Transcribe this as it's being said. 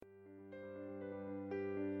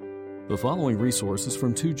The following resources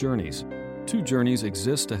from Two Journeys. Two Journeys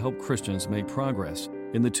exists to help Christians make progress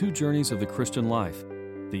in the two journeys of the Christian life,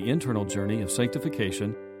 the internal journey of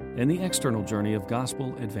sanctification and the external journey of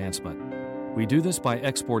gospel advancement. We do this by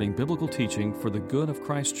exporting biblical teaching for the good of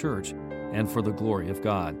Christ's church and for the glory of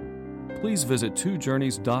God. Please visit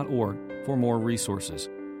twojourneys.org for more resources.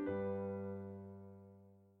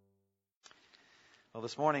 Well,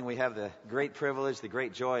 this morning we have the great privilege, the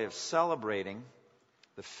great joy of celebrating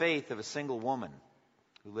the faith of a single woman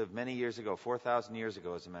who lived many years ago, 4,000 years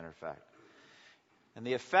ago, as a matter of fact. And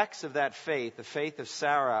the effects of that faith, the faith of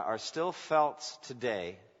Sarah, are still felt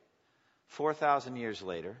today, 4,000 years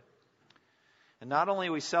later. And not only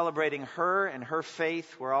are we celebrating her and her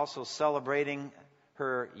faith, we're also celebrating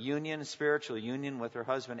her union, spiritual union with her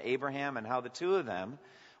husband Abraham, and how the two of them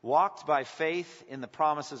walked by faith in the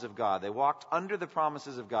promises of God. They walked under the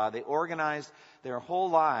promises of God. They organized their whole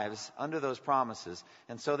lives under those promises.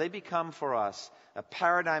 And so they become for us a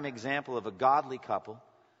paradigm example of a godly couple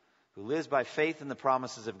who lives by faith in the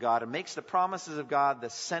promises of God and makes the promises of God the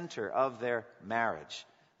center of their marriage,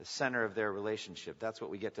 the center of their relationship. That's what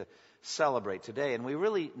we get to celebrate today. And we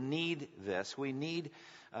really need this. We need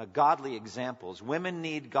godly examples. Women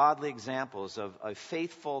need godly examples of a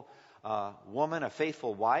faithful woman, a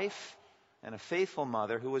faithful wife, and a faithful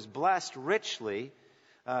mother who was blessed richly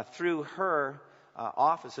through her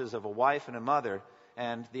offices of a wife and a mother,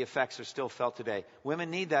 and the effects are still felt today. Women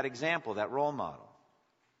need that example, that role model.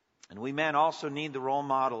 And we men also need the role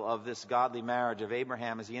model of this godly marriage of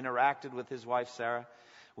Abraham as he interacted with his wife Sarah.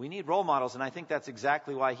 We need role models, and I think that's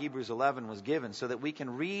exactly why Hebrews 11 was given, so that we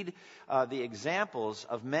can read the examples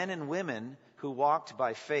of men and women who walked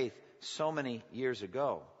by faith so many years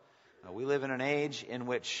ago. We live in an age in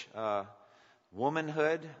which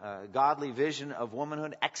womanhood, godly vision of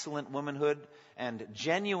womanhood, excellent womanhood, and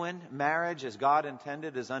genuine marriage as God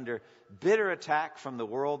intended is under bitter attack from the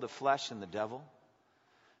world, the flesh, and the devil.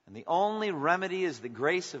 And the only remedy is the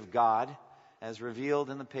grace of God as revealed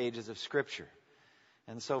in the pages of Scripture.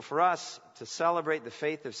 And so for us to celebrate the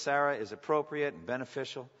faith of Sarah is appropriate and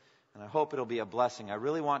beneficial, and I hope it'll be a blessing. I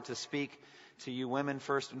really want to speak to you women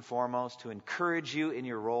first and foremost, to encourage you in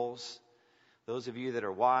your roles. Those of you that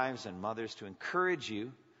are wives and mothers, to encourage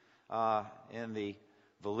you in the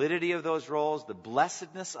validity of those roles, the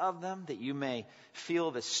blessedness of them, that you may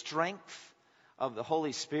feel the strength of the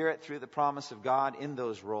Holy Spirit through the promise of God in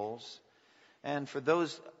those roles. And for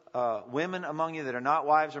those women among you that are not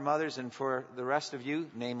wives or mothers, and for the rest of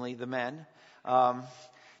you, namely the men,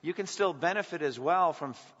 you can still benefit as well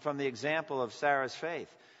from the example of Sarah's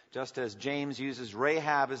faith. Just as James uses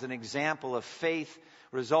Rahab as an example of faith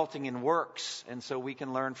resulting in works, and so we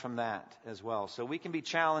can learn from that as well. So we can be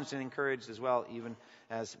challenged and encouraged as well, even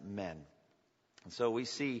as men. And so we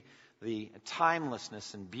see the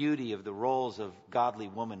timelessness and beauty of the roles of godly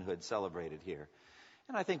womanhood celebrated here.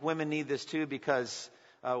 And I think women need this too, because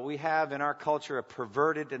we have in our culture a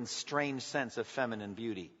perverted and strange sense of feminine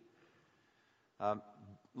beauty.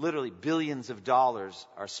 Literally billions of dollars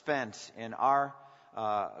are spent in our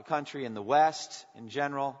country, in the West in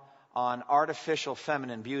general, on artificial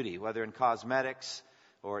feminine beauty, whether in cosmetics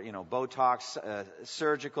or, Botox,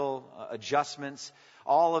 surgical adjustments,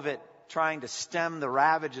 all of it trying to stem the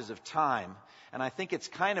ravages of time. And I think it's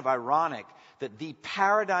kind of ironic that the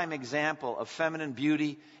paradigm example of feminine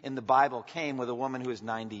beauty in the Bible came with a woman who is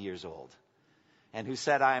 90 years old and who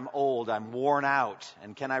said, I am old, I'm worn out,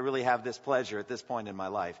 and can I really have this pleasure at this point in my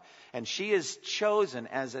life? And she is chosen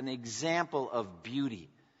as an example of beauty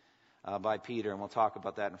by Peter, and we'll talk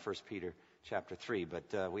about that in 1 Peter chapter 3.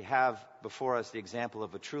 But we have before us the example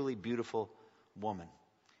of a truly beautiful woman,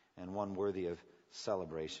 and one worthy of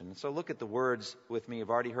celebration. And so look at the words with me. You've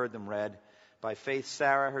already heard them read. By faith,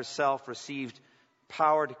 Sarah herself received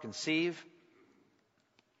power to conceive,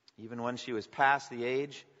 even when she was past the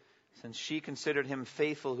age, since she considered him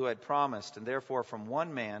faithful who had promised, and therefore from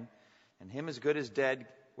one man, and him as good as dead,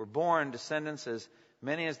 were born descendants as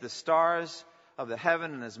many as the stars of the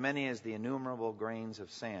heaven and as many as the innumerable grains of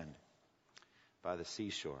sand by the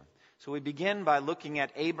seashore. So we begin by looking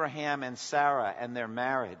at Abraham and Sarah and their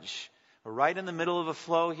marriage. We're right in the middle of a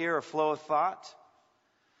flow here, a flow of thought.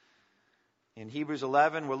 In Hebrews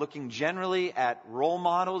 11, we're looking generally at role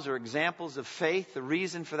models or examples of faith. The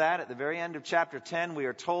reason for that, at the very end of chapter 10, we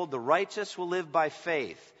are told the righteous will live by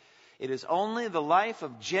faith. It is only the life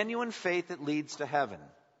of genuine faith that leads to heaven.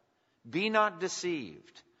 Be not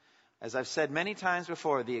deceived. As I've said many times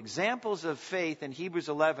before, the examples of faith in Hebrews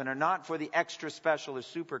 11 are not for the extra special or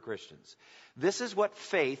super Christians. This is what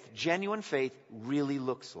faith, genuine faith, really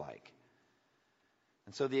looks like.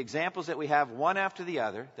 And so the examples that we have one after the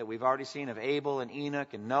other, that we've already seen of Abel and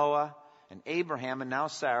Enoch and Noah and Abraham and now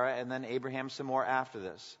Sarah, and then Abraham some more after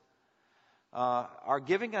this, are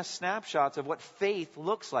giving us snapshots of what faith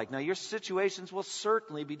looks like. Now, your situations will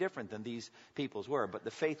certainly be different than these people's were, but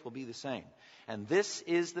the faith will be the same. And this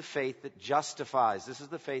is the faith that justifies. This is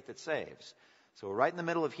the faith that saves. So we're right in the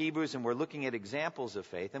middle of Hebrews, and we're looking at examples of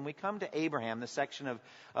faith. And we come to Abraham, the section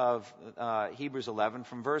of Hebrews 11,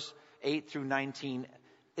 from verse 8 through 19,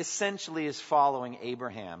 essentially is following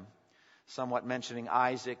Abraham, somewhat mentioning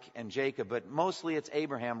Isaac and Jacob, but mostly it's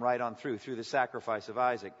Abraham right on through the sacrifice of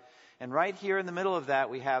Isaac. And right here in the middle of that,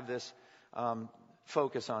 we have this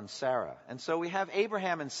focus on Sarah. And so we have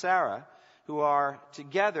Abraham and Sarah, who are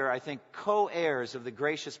together, I think, co-heirs of the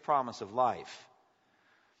gracious promise of life.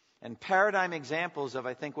 And paradigm examples of,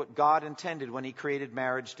 I think, what God intended when He created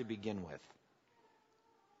marriage to begin with.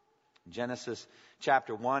 Genesis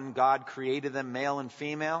chapter 1, God created them male and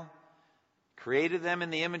female, created them in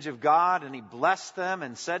the image of God, and He blessed them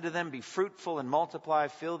and said to them, "Be fruitful and multiply,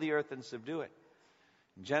 fill the earth and subdue it."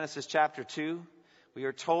 In Genesis chapter 2, we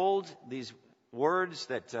are told these words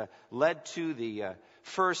that led to the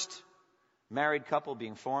first married couple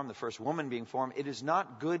being formed, the first woman being formed. "It is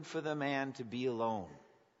not good for the man to be alone."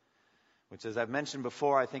 Which, as I've mentioned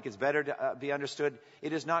before, I think is better to be understood.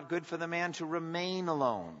 It is not good for the man to remain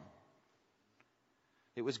alone.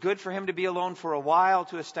 It was good for him to be alone for a while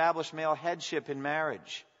to establish male headship in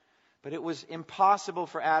marriage. But it was impossible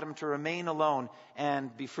for Adam to remain alone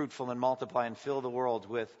and be fruitful and multiply and fill the world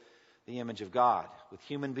with the image of God, with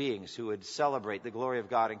human beings who would celebrate the glory of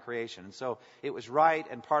God in creation. And so it was right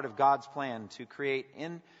and part of God's plan to create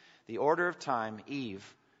in the order of time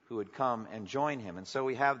Eve, who would come and join Him. And so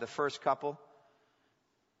we have the first couple.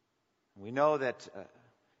 We know that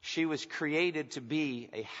she was created to be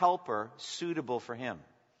a helper suitable for Him.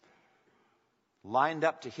 Lined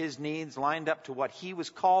up to His needs, lined up to what He was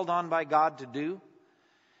called on by God to do.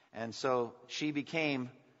 And so she became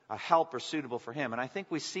a helper suitable for Him. And I think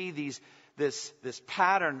we see this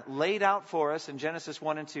pattern laid out for us in Genesis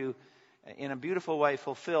 1 and 2 in a beautiful way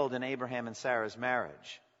fulfilled in Abraham and Sarah's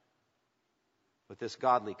marriage with this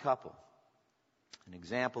godly couple. An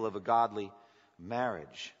example of a godly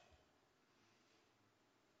marriage.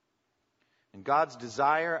 And God's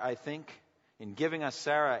desire, I think, in giving us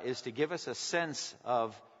Sarah is to give us a sense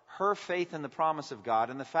of her faith in the promise of God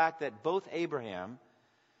and the fact that both Abraham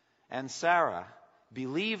and Sarah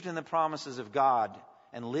believed in the promises of God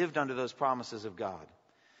and lived under those promises of God.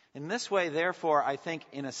 In this way, therefore, I think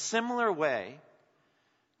in a similar way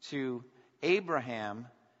to Abraham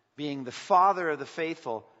being the father of the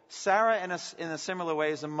faithful, Sarah in a similar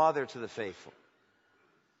way is a mother to the faithful.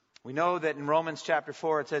 We know that in Romans chapter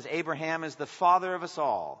 4 it says, "Abraham is the father of us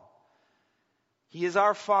all." He is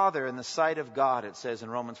our father in the sight of God, it says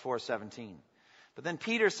in Romans 4:17. But then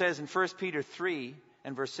Peter says in 1 Peter 3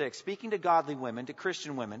 and verse 6, speaking to godly women, to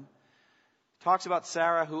Christian women, talks about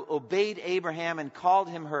Sarah who obeyed Abraham and called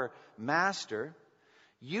him her master.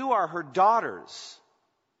 "You are her daughters,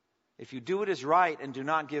 if you do what is right and do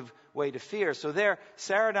not give way to fear." So there,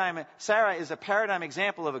 Sarah is a paradigm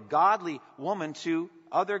example of a godly woman to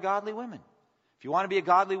other godly women. If you want to be a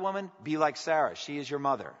godly woman, be like Sarah. She is your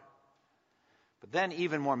mother. But then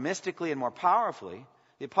even more mystically and more powerfully,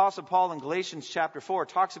 the Apostle Paul in Galatians chapter 4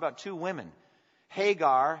 talks about two women,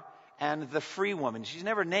 Hagar and the free woman. She's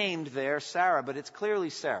never named there Sarah, but it's clearly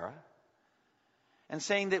Sarah. And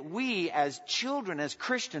saying that we as children, as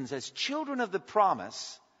Christians, as children of the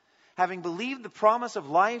promise, having believed the promise of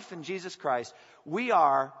life in Jesus Christ, we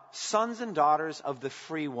are sons and daughters of the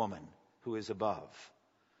free woman who is above.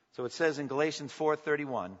 So it says in Galatians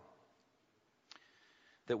 4:31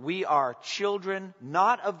 that we are children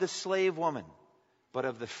not of the slave woman, but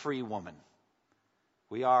of the free woman.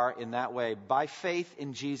 We are in that way, by faith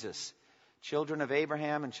in Jesus, children of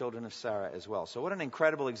Abraham and children of Sarah as well. So what an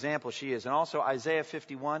incredible example she is. And also Isaiah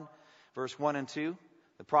 51, verse 1 and 2.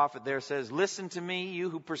 The prophet there says, "Listen to me, you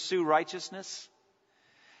who pursue righteousness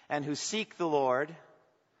and who seek the Lord."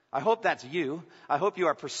 I hope that's you. I hope you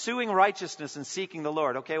are pursuing righteousness and seeking the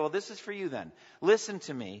Lord. Okay, well, this is for you then. Listen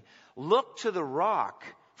to me. Look to the rock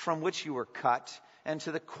from which you were cut and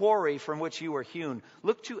to the quarry from which you were hewn.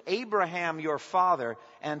 Look to Abraham your father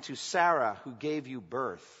and to Sarah who gave you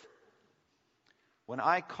birth. When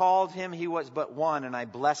I called him, he was but one, and I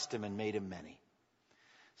blessed him and made him many.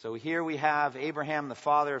 So here we have Abraham, the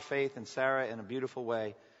father of faith, and Sarah, in a beautiful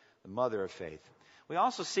way, the mother of faith. We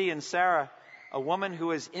also see in Sarah a woman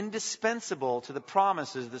who is indispensable to the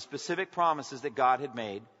promises, the specific promises that God had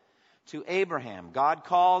made to Abraham. God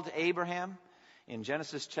called Abraham in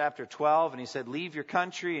Genesis chapter 12, and He said, "Leave your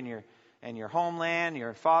country and and your homeland,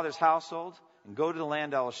 your father's household, and go to the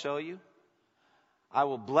land I will show you. I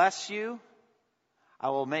will bless you. I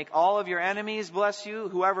will make all of your enemies bless you.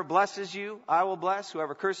 Whoever blesses you, I will bless.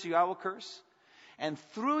 Whoever curses you, I will curse. And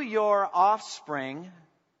through your offspring,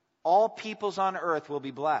 all peoples on earth will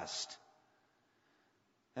be blessed.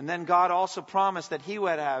 And then God also promised that he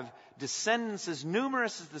would have descendants as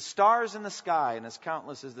numerous as the stars in the sky and as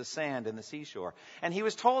countless as the sand in the seashore. And he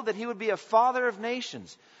was told that he would be a father of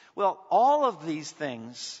nations. Well, all of these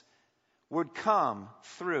things would come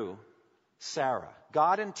through Sarah.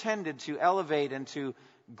 God intended to elevate and to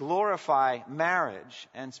glorify marriage,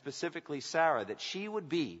 and specifically Sarah, that she would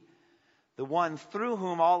be the one through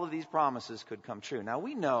whom all of these promises could come true. Now,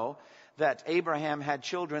 we know that Abraham had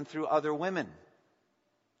children through other women.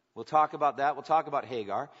 We'll talk about that. We'll talk about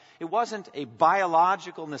Hagar. It wasn't a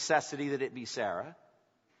biological necessity that it be Sarah.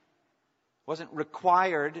 It wasn't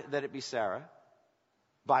required that it be Sarah,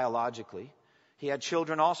 biologically. He had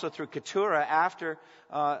children also through Keturah after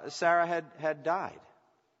Sarah had died.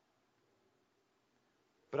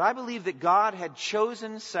 But I believe that God had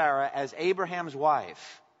chosen Sarah as Abraham's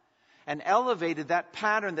wife and elevated that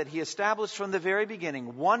pattern that he established from the very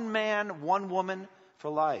beginning. One man, one woman for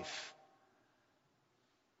life.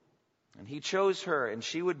 And he chose her, and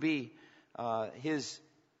she would be his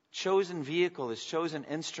chosen vehicle, his chosen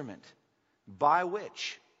instrument, by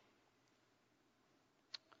which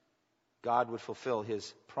God would fulfill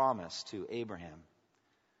his promise to Abraham.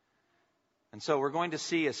 And so we're going to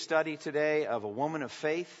see a study today of a woman of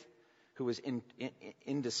faith who was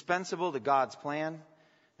indispensable to God's plan.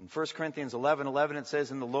 In 1 Corinthians 11:11 it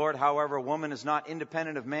says, "In the Lord, however, a woman is not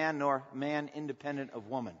independent of man, nor man independent of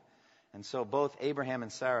woman." And so both Abraham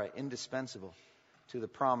and Sarah indispensable to the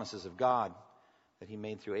promises of God that he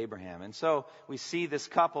made through Abraham. And so we see this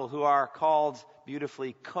couple who are called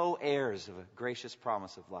beautifully co-heirs of a gracious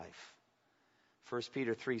promise of life. 1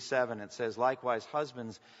 Peter 3:7 it says, "Likewise,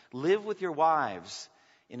 husbands, live with your wives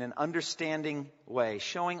in an understanding way,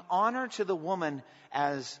 showing honor to the woman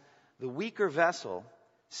as the weaker vessel,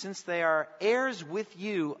 since they are heirs with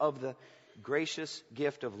you of the gracious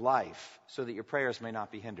gift of life, so that your prayers may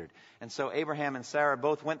not be hindered." And so Abraham and Sarah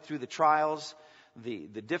both went through the trials, the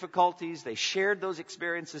difficulties. They shared those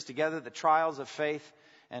experiences together, the trials of faith,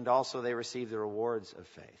 and also they received the rewards of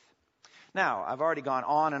faith. Now, I've already gone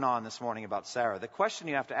on and on this morning about Sarah. The question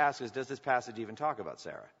you have to ask is, does this passage even talk about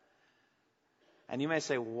Sarah? And you may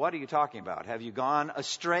say, what are you talking about? Have you gone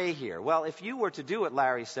astray here? Well, if you were to do what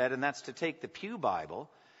Larry said, and that's to take the Pew Bible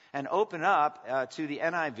and open up to the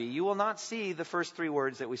NIV, you will not see the first three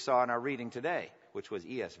words that we saw in our reading today, which was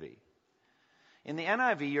ESV. In the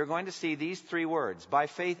NIV, you're going to see these three words: by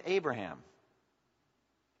faith Abraham.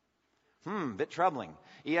 Bit troubling.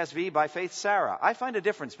 ESV, by faith Sarah. I find a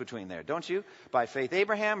difference between there, don't you? By faith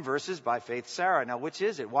Abraham versus by faith Sarah. Now, which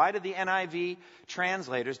is it? Why did the NIV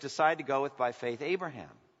translators decide to go with by faith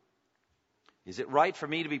Abraham? Is it right for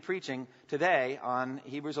me to be preaching today on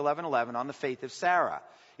Hebrews 11:11 on the faith of Sarah?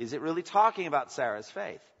 Is it really talking about Sarah's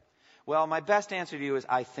faith? Well, my best answer to you is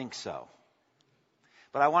I think so.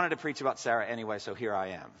 But I wanted to preach about Sarah anyway, so here I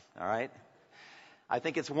am. All right? I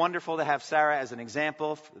think it's wonderful to have Sarah as an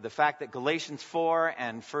example. The fact that Galatians 4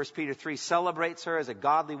 and 1 Peter 3 celebrates her as a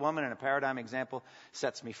godly woman and a paradigm example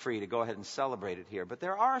sets me free to go ahead and celebrate it here. But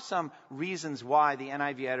there are some reasons why the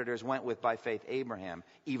NIV editors went with by faith Abraham,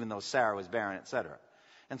 even though Sarah was barren, etc.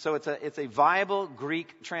 And so it's a viable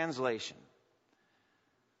Greek translation.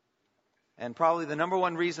 And probably the number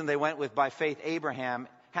one reason they went with by faith Abraham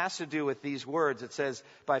has to do with these words. It says,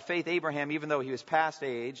 by faith Abraham, even though he was past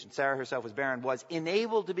age, and Sarah herself was barren, was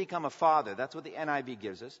enabled to become a father. That's what the NIV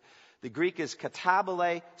gives us. The Greek is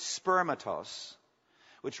katabole spermatos,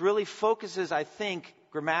 which really focuses, I think,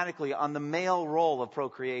 grammatically on the male role of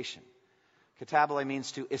procreation. Katabole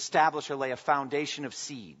means to establish or lay a foundation of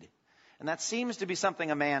seed. And that seems to be something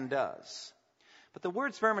a man does. But the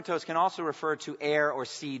word spermatos can also refer to heir or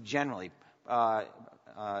seed generally,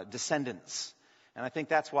 descendants. And I think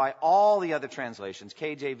that's why all the other translations,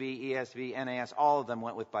 KJV, ESV, NAS, all of them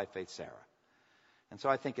went with by faith Sarah. And so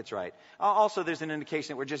I think it's right. Also, there's an indication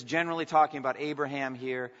that we're just generally talking about Abraham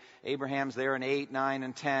here. Abraham's there in 8, 9,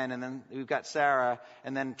 and 10, and then we've got Sarah,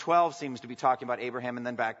 and then 12 seems to be talking about Abraham, and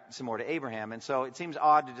then back some more to Abraham. And so it seems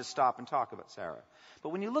odd to just stop and talk about Sarah. But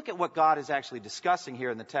when you look at what God is actually discussing here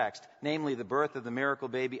in the text, namely the birth of the miracle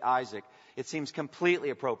baby Isaac, it seems completely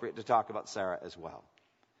appropriate to talk about Sarah as well.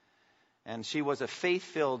 And she was a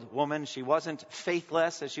faith-filled woman. She wasn't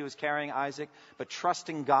faithless as she was carrying Isaac, but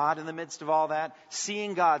trusting God in the midst of all that,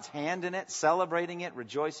 seeing God's hand in it, celebrating it,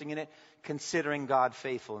 rejoicing in it, considering God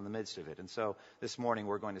faithful in the midst of it. And so this morning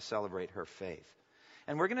we're going to celebrate her faith.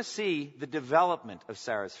 And we're going to see the development of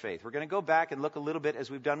Sarah's faith. We're going to go back and look a little bit, as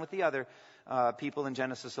we've done with the other people in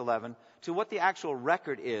Genesis 11, to what the actual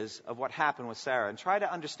record is of what happened with Sarah, and try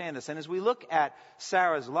to understand this. And as we look at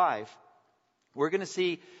Sarah's life, we're going to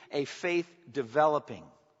see a faith developing.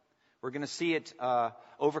 We're going to see it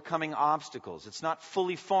overcoming obstacles. It's not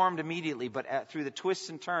fully formed immediately, but through the twists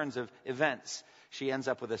and turns of events, she ends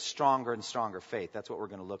up with a stronger and stronger faith. That's what we're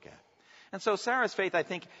going to look at. And so Sarah's faith, I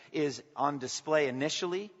think, is on display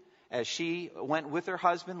initially as she went with her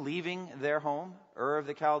husband, leaving their home, Ur of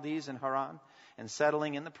the Chaldees in Haran, and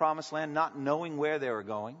settling in the Promised Land, not knowing where they were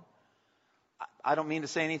going. I don't mean to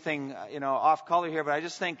say anything, off color here, but I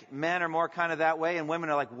just think men are more kind of that way, and women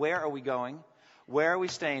are like, where are we going? Where are we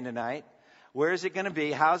staying tonight? Where is it going to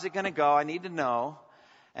be? How's it going to go? I need to know.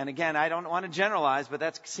 And again, I don't want to generalize, but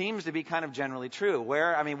that seems to be kind of generally true.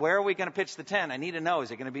 Where are we going to pitch the tent? I need to know.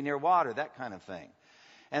 Is it going to be near water? That kind of thing.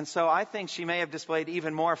 And so I think she may have displayed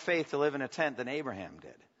even more faith to live in a tent than Abraham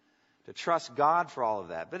did, to trust God for all of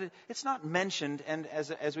that. But it's not mentioned, and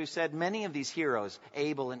as we've said, many of these heroes,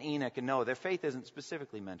 Abel and Enoch and Noah, their faith isn't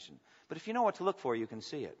specifically mentioned. But if you know what to look for, you can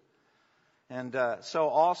see it. And so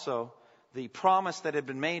also, the promise that had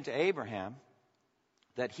been made to Abraham,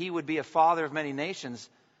 that he would be a father of many nations,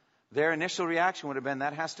 their initial reaction would have been,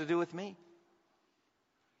 that has to do with me.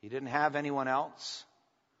 He didn't have anyone else.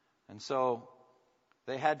 And so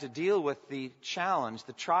they had to deal with the challenge,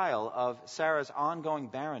 the trial of Sarah's ongoing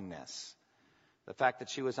barrenness. The fact that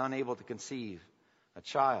she was unable to conceive a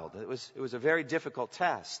child. It was a very difficult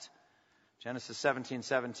test. Genesis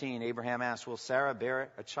 17:17, Abraham asked, will Sarah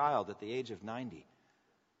bear a child at the age of 90?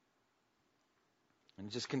 And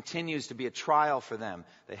it just continues to be a trial for them.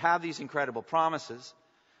 They have these incredible promises.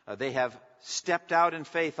 They have stepped out in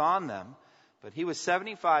faith on them. But he was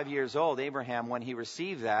 75 years old, Abraham, when he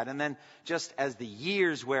received that. And then just as the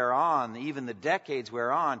years wear on, even the decades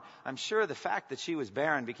wear on, I'm sure the fact that she was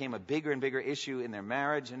barren became a bigger and bigger issue in their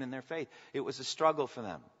marriage and in their faith. It was a struggle for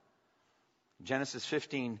them. Genesis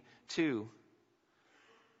 15:2,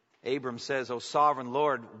 Abram says, O sovereign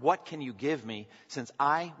Lord, what can you give me since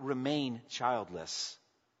I remain childless?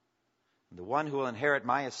 The one who will inherit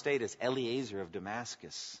my estate is Eliezer of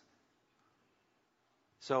Damascus.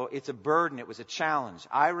 So it's a burden. It was a challenge.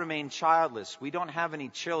 I remain childless. We don't have any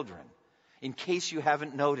children. In case you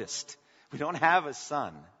haven't noticed, we don't have a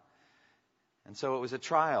son. And so it was a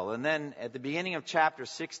trial. And then at the beginning of chapter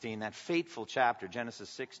 16, that fateful chapter, Genesis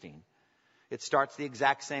 16, it starts the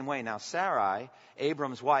exact same way. Now Sarai,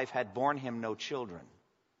 Abram's wife, had borne him no children.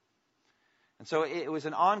 And so it was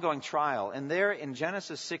an ongoing trial. And there in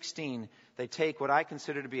Genesis 16, they take what I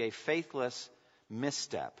consider to be a faithless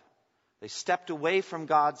misstep. They stepped away from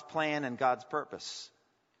God's plan and God's purpose.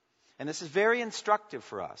 And this is very instructive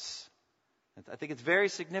for us. I think it's very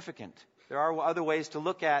significant. There are other ways to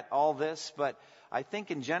look at all this, but I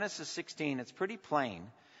think in Genesis 16, it's pretty plain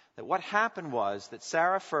that what happened was that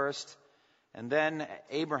Sarah first and then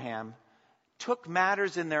Abraham took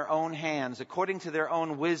matters in their own hands according to their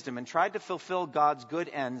own wisdom and tried to fulfill God's good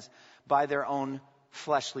ends by their own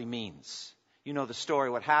fleshly means. You know the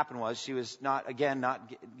story. What happened was she was not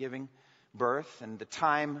giving birth, and the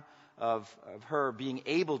time of her being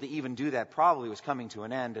able to even do that probably was coming to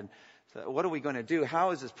an end. And so what are we going to do?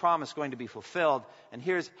 How is this promise going to be fulfilled? And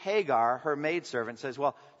here's Hagar, her maidservant, says,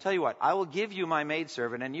 well, tell you what, I will give you my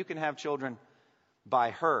maidservant, and you can have children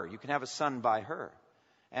by her. You can have a son by her.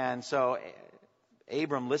 And so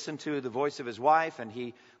Abram listened to the voice of his wife, and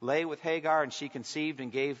he lay with Hagar, and she conceived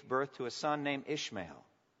and gave birth to a son named Ishmael.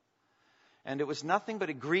 And it was nothing but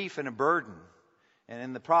a grief and a burden. And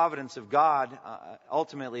in the providence of God,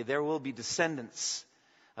 ultimately, there will be descendants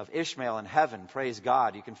of Ishmael in heaven. Praise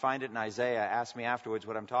God. You can find it in Isaiah. Ask me afterwards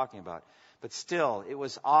what I'm talking about. But still, it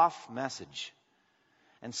was off message.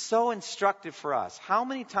 And so instructive for us. How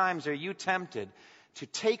many times are you tempted to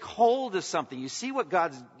take hold of something? You see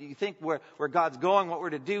you think where God's going, what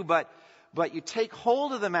we're to do, but you take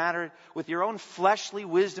hold of the matter with your own fleshly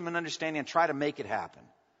wisdom and understanding and try to make it happen.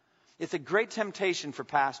 It's a great temptation for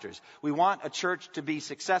pastors. We want a church to be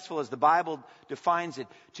successful as the Bible defines it,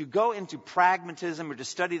 to go into pragmatism or to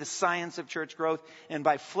study the science of church growth, and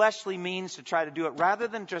by fleshly means to try to do it rather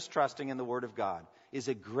than just trusting in the Word of God is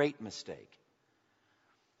a great mistake.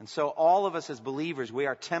 And so all of us as believers, we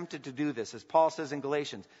are tempted to do this. As Paul says in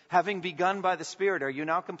Galatians, having begun by the Spirit, are you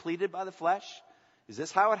now completed by the flesh? Is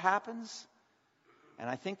this how it happens? And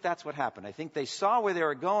I think that's what happened. I think they saw where they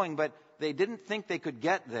were going, but they didn't think they could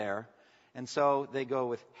get there. And so they go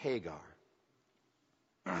with Hagar.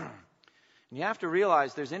 And you have to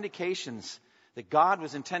realize there's indications that God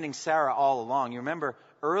was intending Sarah all along. You remember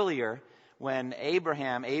earlier when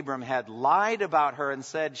Abram had lied about her and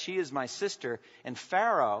said, she is my sister, and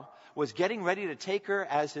Pharaoh was getting ready to take her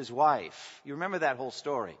as his wife. You remember that whole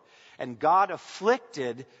story. And God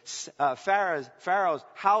afflicted Pharaoh's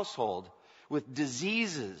household with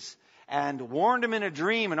diseases and warned him in a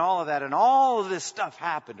dream and all of that. And all of this stuff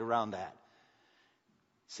happened around that.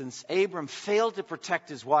 Since Abram failed to protect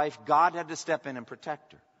his wife, God had to step in and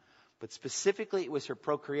protect her. But specifically, it was her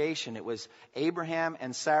procreation. It was Abraham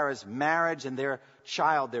and Sarah's marriage and their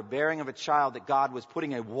child, their bearing of a child, that God was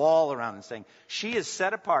putting a wall around and saying, she is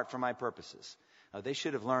set apart for my purposes. They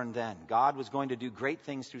should have learned then. God was going to do great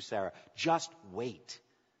things through Sarah. Just wait.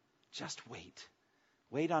 Just wait.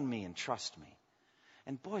 Wait on me and trust me.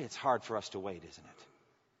 And boy, it's hard for us to wait, isn't it?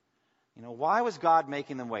 You know, why was God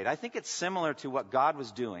making them wait? I think it's similar to what God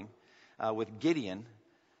was doing with Gideon.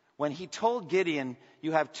 When he told Gideon,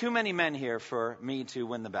 you have too many men here for me to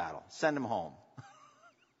win the battle. Send them home.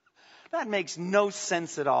 That makes no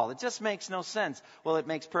sense at all. It just makes no sense. Well, it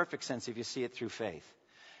makes perfect sense if you see it through faith.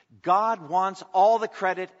 God wants all the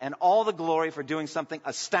credit and all the glory for doing something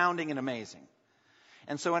astounding and amazing.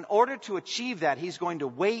 And so in order to achieve that, he's going to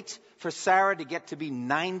wait for Sarah to get to be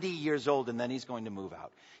 90 years old, and then he's going to move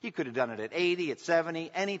out. He could have done it at 80, at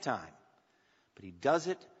 70, any time. But he does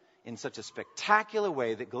it in such a spectacular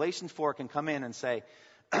way that Galatians 4 can come in and say,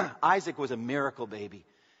 Isaac was a miracle baby.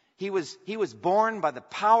 He was born by the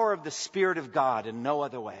power of the Spirit of God and no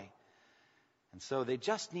other way. And so they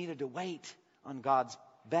just needed to wait on God's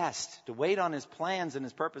best, to wait on his plans and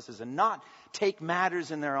his purposes and not take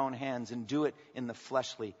matters in their own hands and do it in the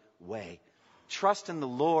fleshly way. Trust in the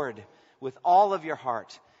Lord with all of your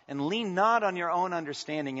heart and lean not on your own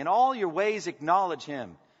understanding. In all your ways acknowledge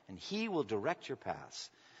him, and he will direct your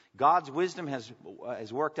paths. God's wisdom has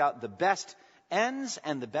worked out the best ends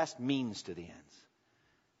and the best means to the ends.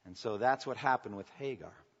 And so that's what happened with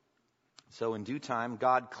Hagar. So in due time,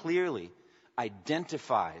 God clearly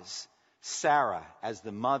identifies Sarah as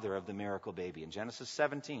the mother of the miracle baby. In Genesis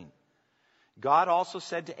 17, God also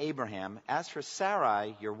said to Abraham, as for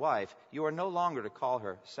Sarai, your wife, you are no longer to call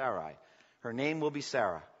her Sarai. Her name will be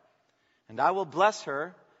Sarah. And I will bless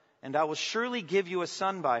her, and I will surely give you a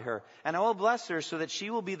son by her. And I will bless her so that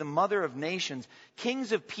she will be the mother of nations.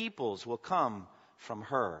 Kings of peoples will come from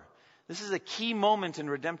her. This is a key moment in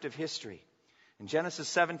redemptive history. In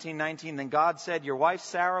Genesis 17:19, then God said, your wife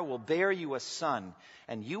Sarah will bear you a son,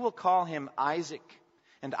 and you will call him Isaac.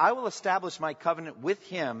 And I will establish my covenant with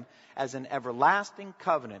him as an everlasting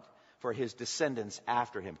covenant for his descendants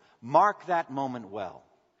after him. Mark that moment well.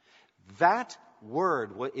 That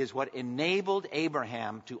word is what enabled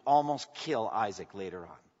Abraham to almost kill Isaac later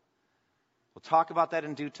on. We'll talk about that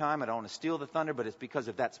in due time. I don't want to steal the thunder, but it's because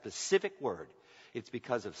of that specific word. It's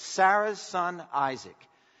because of Sarah's son Isaac.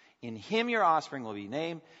 In him your offspring will be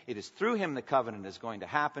named. It is through him the covenant is going to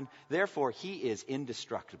happen. Therefore, he is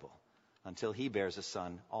indestructible until he bears a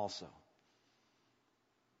son also.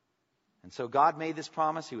 And so God made this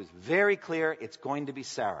promise. He was very clear. It's going to be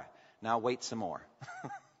Sarah. Now wait some more.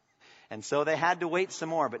 And so they had to wait some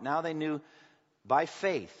more. But now they knew by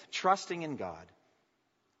faith, trusting in God,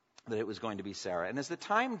 that it was going to be Sarah. And as the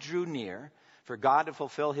time drew near for God to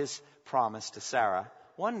fulfill his promise to Sarah,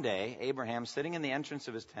 one day, Abraham, sitting in the entrance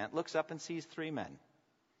of his tent, looks up and sees 3 men.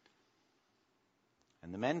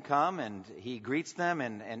 And the men come, and he greets them,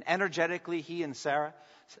 and energetically, he and Sarah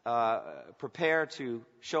prepare to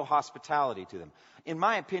show hospitality to them. In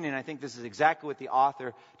my opinion, I think this is exactly what the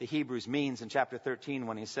author to Hebrews means in chapter 13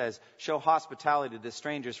 when he says, show hospitality to the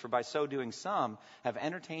strangers, for by so doing some have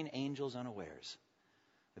entertained angels unawares.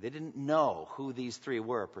 They didn't know who these 3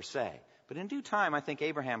 were per se. But in due time, I think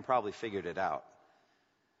Abraham probably figured it out.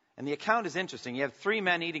 And the account is interesting. You have 3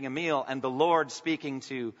 men eating a meal and the Lord speaking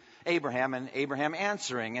to Abraham and Abraham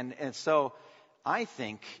answering. And so I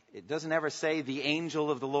think it doesn't ever say the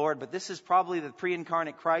angel of the Lord, but this is probably the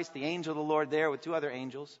pre-incarnate Christ, the angel of the Lord there with 2 other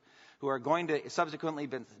angels who are going to subsequently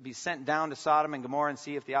be sent down to Sodom and Gomorrah and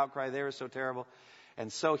see if the outcry there is so terrible.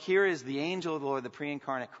 And so here is the angel of the Lord, the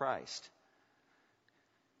pre-incarnate Christ.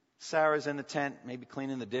 Sarah's in the tent, maybe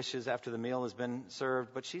cleaning the dishes after the meal has been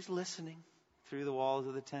served, but she's listening through the walls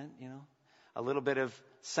of the tent, you know. A little bit of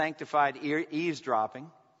sanctified eavesdropping.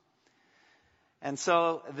 And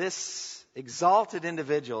so this exalted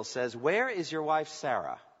individual says, where is your wife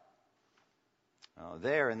Sarah? Oh,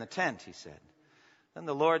 there in the tent, he said. Then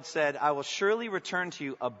the Lord said, I will surely return to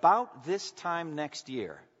you about this time next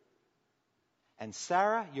year. And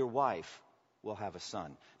Sarah, your wife, will have a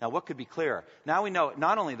son. Now, what could be clearer? Now we know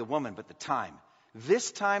not only the woman, but the time.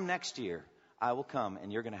 This time next year, I will come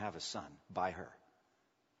and you're going to have a son by her.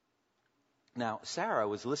 Now, Sarah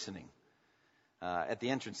was listening at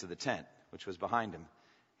the entrance of the tent. which was behind him.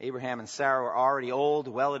 Abraham and Sarah were already old,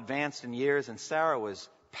 well advanced in years, and Sarah was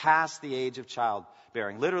past the age of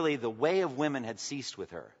childbearing. Literally, the way of women had ceased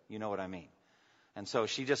with her. You know what I mean? And so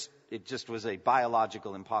it just was a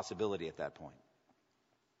biological impossibility at that point.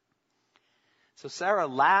 So Sarah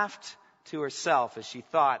laughed to herself as she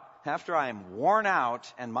thought, after I am worn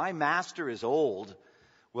out and my master is old,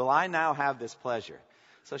 will I now have this pleasure?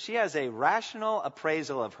 So she has a rational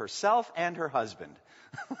appraisal of herself and her husband.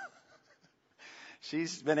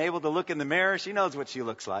 She's been able to look in the mirror. She knows what she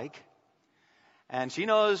looks like. And she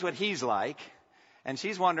knows what he's like. And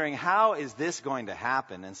she's wondering, how is this going to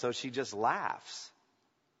happen? And so she just laughs.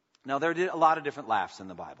 Now, there are a lot of different laughs in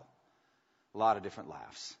the Bible. A lot of different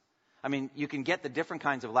laughs. I mean, you can get the different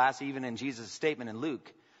kinds of laughs even in Jesus' statement in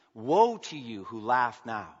Luke. Woe to you who laugh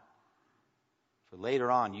now, for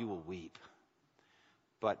later on you will weep.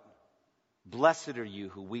 But blessed are you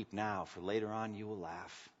who weep now, for later on you will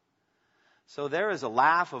laugh. So there is a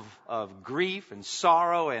laugh of grief and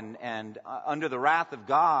sorrow and under the wrath of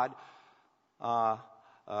God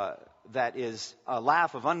that is a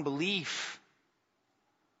laugh of unbelief.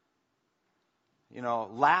 You know,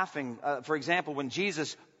 laughing. For example, when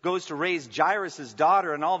Jesus goes to raise Jairus'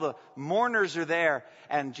 daughter and all the mourners are there,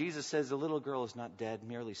 and Jesus says, the little girl is not dead,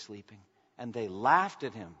 merely sleeping. And they laughed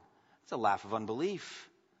at him. It's a laugh of unbelief.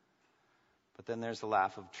 But then there's the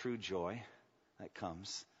laugh of true joy that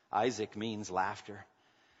comes. Isaac means laughter.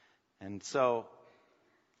 And so,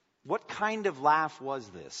 what kind of laugh was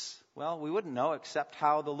this? Well, we wouldn't know except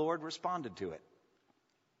how the Lord responded to it.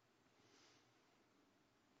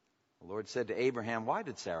 The Lord said to Abraham, why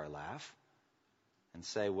did Sarah laugh? And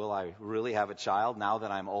say, will I really have a child now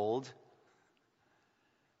that I'm old?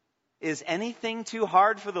 Is anything too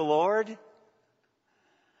hard for the Lord?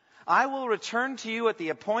 I will return to you at the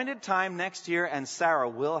appointed time next year, and Sarah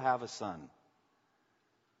will have a son.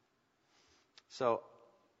 So,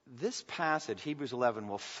 this passage, Hebrews 11,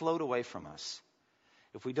 will float away from us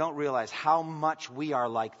if we don't realize how much we are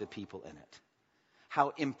like the people in it.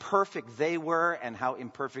 How imperfect they were and how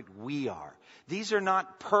imperfect we are. These are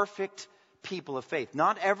not perfect people of faith.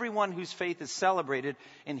 Not everyone whose faith is celebrated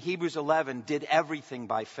in Hebrews 11 did everything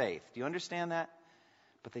by faith. Do you understand that?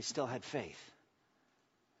 But they still had faith.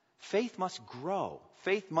 Faith must grow.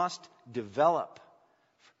 Faith must develop.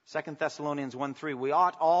 2 Thessalonians 1:3, we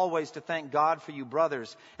ought always to thank God for you,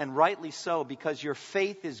 brothers, and rightly so, because your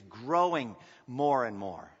faith is growing more and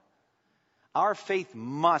more. Our faith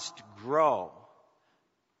must grow.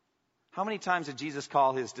 How many times did Jesus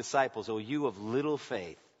call his disciples, "O you of little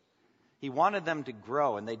faith"? He wanted them to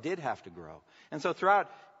grow, and they did have to grow. And so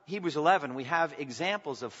throughout Hebrews 11, we have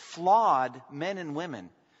examples of flawed men and women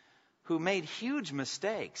who made huge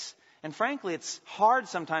mistakes. And frankly, it's hard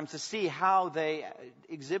sometimes to see how they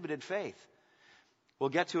exhibited faith. We'll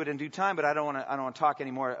get to it in due time, but I don't want to talk any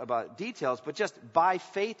more about details. But just by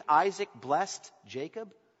faith, Isaac blessed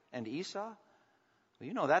Jacob and Esau. Well,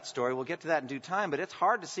 you know that story. We'll get to that in due time. But it's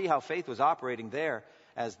hard to see how faith was operating there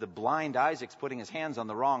as the blind Isaac's putting his hands on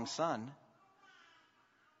the wrong son.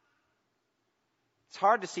 It's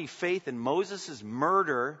hard to see faith in Moses'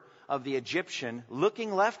 murder of the Egyptian,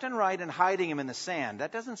 looking left and right and hiding him in the sand.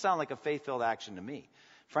 That doesn't sound like a faith-filled action to me.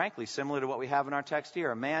 Frankly, similar to what we have in our text here.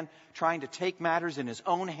 A man trying to take matters in his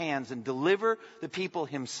own hands and deliver the people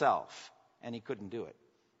himself. And he couldn't do it.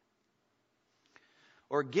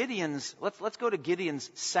 Or Gideon's, let's go to Gideon's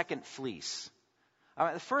second fleece.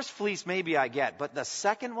 The first fleece maybe I get, but the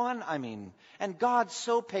second one, and God's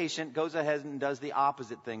so patient, goes ahead and does the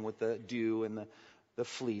opposite thing with the dew and the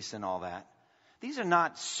fleece and all that. These are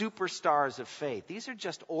not superstars of faith. These are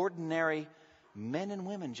just ordinary men and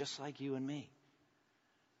women just like you and me.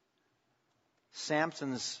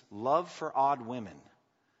 Samson's love for odd women.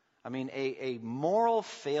 A moral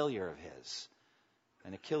failure of his.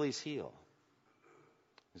 An Achilles heel.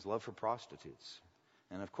 His love for prostitutes.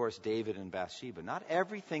 And of course, David and Bathsheba. Not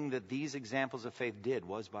everything that these examples of faith did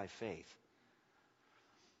was by faith.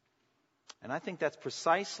 And I think that's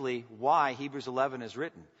precisely why Hebrews 11 is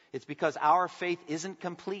written. It's because our faith isn't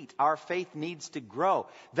complete. Our faith needs to grow.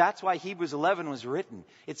 That's why Hebrews 11 was written.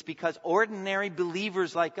 It's because ordinary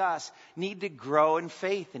believers like us need to grow in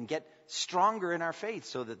faith and get stronger in our faith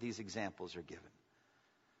so that these examples are given.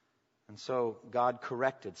 And so God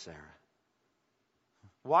corrected Sarah.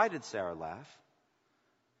 Why did Sarah laugh?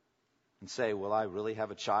 And say, will I really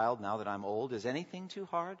have a child now that I'm old? Is anything too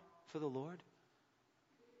hard for the Lord?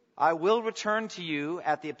 I will return to you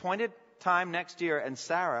at the appointed time next year, and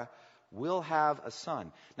Sarah will have a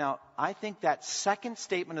son. Now, I think that second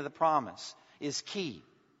statement of the promise is key.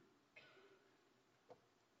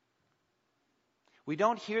 We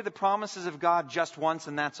don't hear the promises of God just once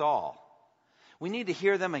and that's all. We need to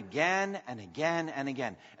hear them again and again and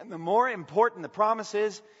again. And the more important the promise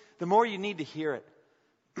is, the more you need to hear it.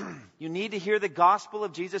 You need to hear the gospel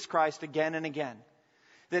of Jesus Christ again and again.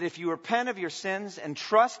 That if you repent of your sins and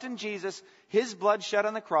trust in Jesus, His blood shed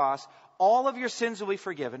on the cross, all of your sins will be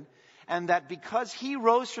forgiven. And that because He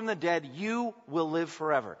rose from the dead, you will live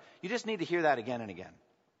forever. You just need to hear that again and again.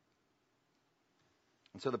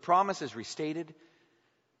 And so the promise is restated.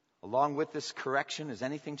 Along with this correction, is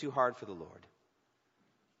anything too hard for the Lord?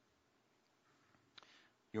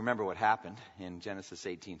 You remember what happened in Genesis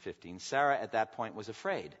 18:15. Sarah at that point was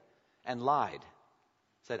afraid and lied.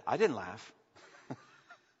 Said, I didn't laugh.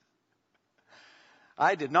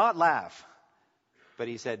 I did not laugh. But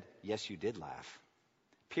he said, yes, you did laugh.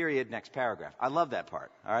 Period, next paragraph. I love that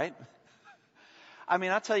part, all right? I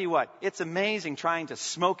mean, I'll tell you what, it's amazing trying to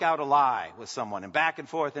smoke out a lie with someone and back and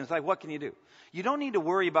forth. And it's like, what can you do? You don't need to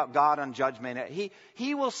worry about God on judgment.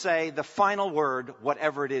 He will say the final word,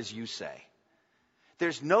 whatever it is you say.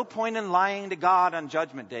 There's no point in lying to God on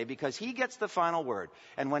Judgment Day because He gets the final word.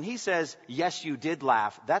 And when He says, yes, you did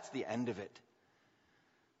laugh, that's the end of it.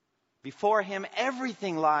 Before Him,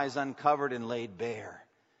 everything lies uncovered and laid bare.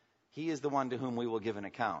 He is the one to whom we will give an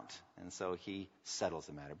account. And so He settles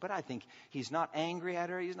the matter. But I think He's not angry at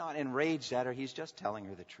her. He's not enraged at her. He's just telling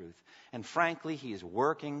her the truth. And frankly, He is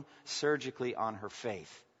working surgically on her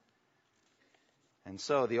faith. And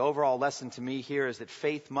so the overall lesson to me here is that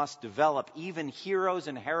faith must develop. Even heroes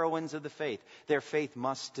and heroines of the faith, their faith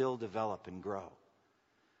must still develop and grow.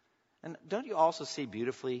 And don't you also see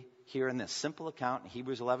beautifully here in this simple account in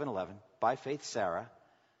Hebrews 11:11, by faith Sarah,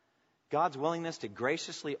 God's willingness to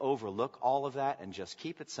graciously overlook all of that and just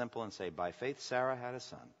keep it simple and say, by faith Sarah had a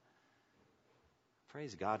son.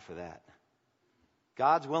 Praise God for that.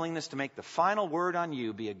 God's willingness to make the final word on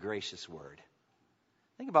you be a gracious word.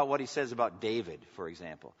 Think about what He says about David, for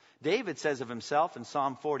example. David says of himself in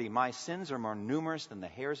Psalm 40, my sins are more numerous than the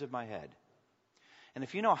hairs of my head. And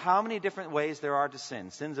if you know how many different ways there are to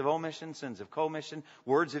sin, sins of omission, sins of commission,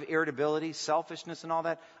 words of irritability, selfishness and all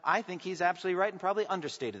that, I think he's absolutely right and probably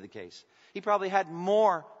understated the case. He probably had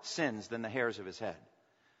more sins than the hairs of his head.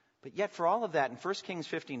 But yet for all of that, in 1 Kings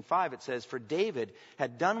 15:5, it says, for David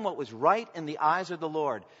had done what was right in the eyes of the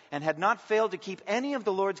Lord and had not failed to keep any of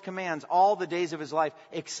the Lord's commands all the days of his life,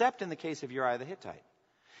 except in the case of Uriah the Hittite.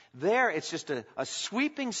 There, it's just a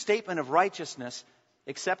sweeping statement of righteousness,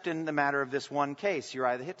 except in the matter of this one case,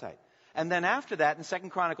 Uriah the Hittite. And then after that, in 2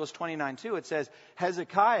 Chronicles 29:2, it says,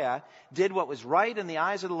 Hezekiah did what was right in the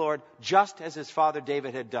eyes of the Lord, just as his father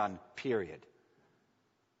David had done, period.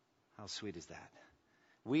 How sweet is that?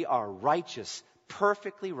 We are righteous,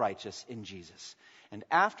 perfectly righteous in Jesus. And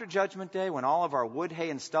after Judgment Day, when all of our wood,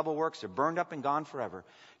 hay, and stubble works are burned up and gone forever,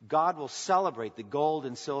 God will celebrate the gold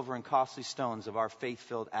and silver and costly stones of our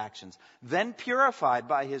faith-filled actions, then purified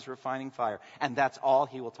by His refining fire. And that's all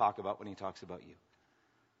He will talk about when He talks about you.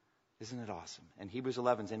 Isn't it awesome? And Hebrews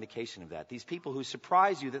 11's indication of that. These people who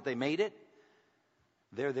surprise you that they made it,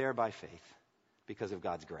 they're there by faith because of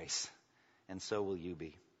God's grace. And so will you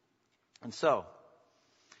be. And so,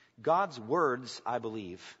 God's words, I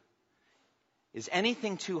believe, is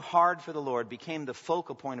anything too hard for the Lord, became the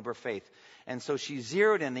focal point of her faith. And so she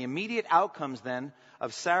zeroed in. The immediate outcomes then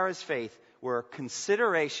of Sarah's faith were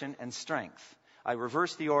consideration and strength. I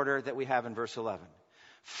reversed the order that we have in verse 11.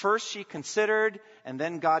 First she considered, and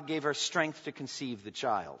then God gave her strength to conceive the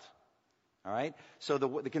child. All right? So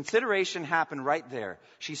the consideration happened right there.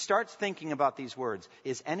 She starts thinking about these words.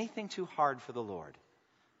 Is anything too hard for the Lord?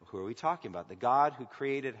 Who are we talking about? The God who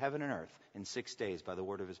created heaven and earth in 6 days by the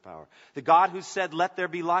word of His power. The God who said, let there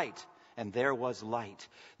be light. And there was light.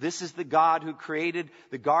 This is the God who created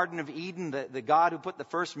the Garden of Eden, the God who put the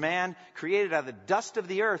first man, created out of the dust of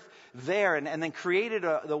the earth there, and then created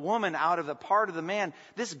the woman out of the part of the man.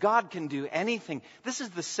 This God can do anything. This is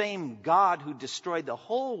the same God who destroyed the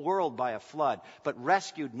whole world by a flood, but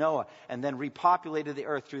rescued Noah and then repopulated the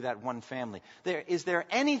earth through that one family. Is there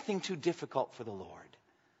anything too difficult for the Lord?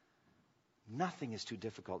 Nothing is too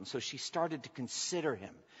difficult. And so she started to consider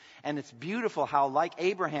Him. And it's beautiful how, like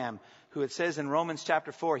Abraham, who it says in Romans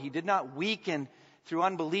chapter 4, he did not weaken through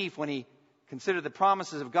unbelief when he considered the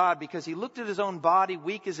promises of God, because he looked at his own body,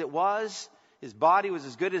 weak as it was. His body was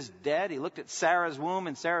as good as dead. He looked at Sarah's womb,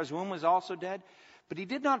 and Sarah's womb was also dead. But he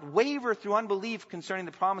did not waver through unbelief concerning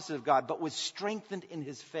the promises of God, but was strengthened in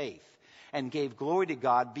his faith and gave glory to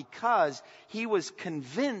God, because he was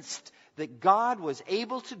convinced that God was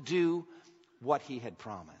able to do what He had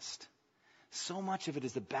promised. So much of it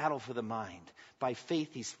is the battle for the mind. By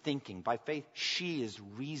faith he's thinking. By faith she is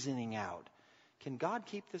reasoning out. Can God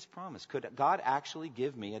keep this promise? Could God actually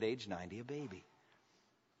give me at age 90 a baby?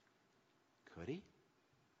 Could he?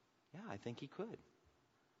 Yeah, I think he could.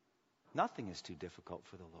 Nothing is too difficult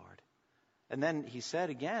for the Lord. And then he said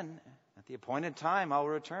again, at the appointed time, I'll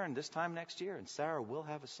return, this time next year, and Sarah will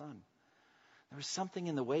have a son. There was something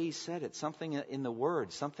in the way he said it, something in the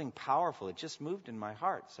words, something powerful. It just moved in my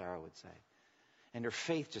heart, Sarah would say. And her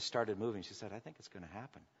faith just started moving. She said, I think it's going to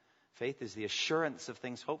happen. Faith is the assurance of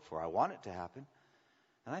things hoped for. I want it to happen,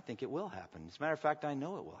 and I think it will happen. As a matter of fact, I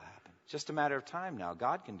know it will happen. It's just a matter of time now.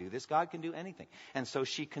 God can do this. God can do anything. And so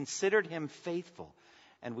she considered him faithful.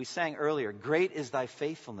 And we sang earlier, great is thy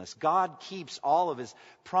faithfulness. God keeps all of his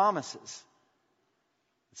promises.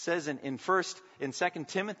 It says in 2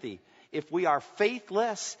 Timothy, if we are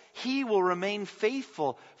faithless, he will remain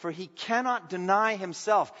faithful, for he cannot deny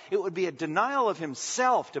himself. It would be a denial of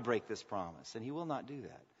himself to break this promise, and he will not do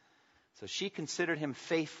that. So she considered him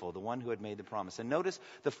faithful, the one who had made the promise. And notice,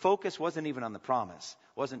 the focus wasn't even on the promise.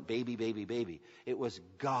 It wasn't baby, baby, baby. It was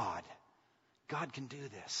God. God can do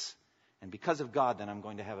this. And because of God, then I'm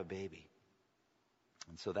going to have a baby.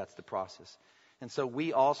 And so that's the process. And so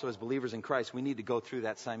we also, as believers in Christ, we need to go through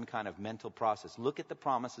that same kind of mental process. Look at the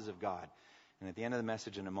promises of God. And at the end of the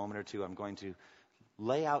message, in a moment or two, I'm going to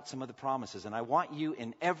lay out some of the promises. And I want you,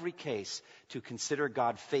 in every case, to consider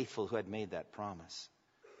God faithful who had made that promise.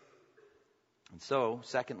 And so,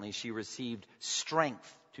 secondly, she received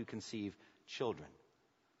strength to conceive children.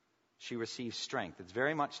 She received strength. It's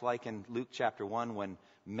very much like in Luke chapter 1 when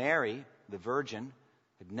Mary, the virgin,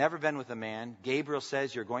 had never been with a man. Gabriel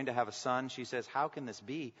says, you're going to have a son. She says, how can this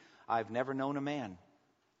be? I've never known a man.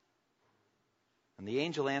 And the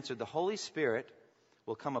angel answered, the Holy Spirit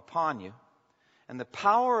will come upon you, and the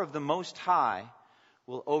power of the Most High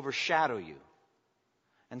will overshadow you.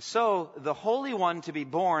 And so the Holy One to be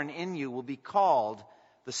born in you will be called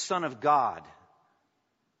the Son of God.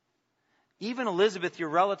 Even Elizabeth, your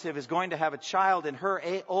relative, is going to have a child in her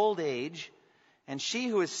old age, and she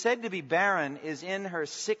who is said to be barren is in her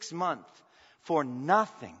 6th month, for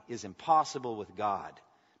nothing is impossible with God.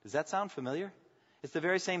 Does that sound familiar? It's the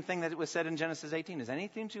very same thing that was said in Genesis 18. Is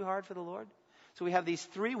anything too hard for the Lord? So we have these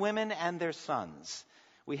 3 women and their sons.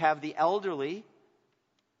 We have the elderly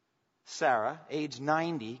Sarah, age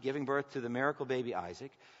 90, giving birth to the miracle baby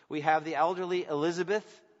Isaac. We have the elderly Elizabeth,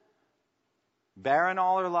 barren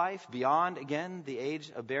all her life, beyond, again, the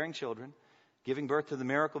age of bearing children, giving birth to the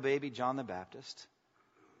miracle baby John the Baptist.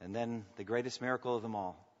 And then the greatest miracle of them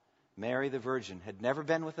all, Mary the Virgin had never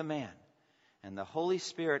been with a man, and the Holy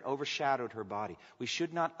Spirit overshadowed her body. We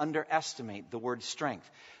should not underestimate the word strength.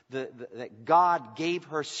 That God gave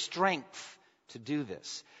her strength to do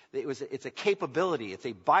this. It's a capability. It's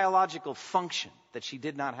a biological function that she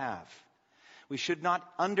did not have. We should not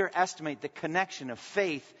underestimate the connection of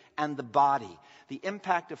faith and the body, the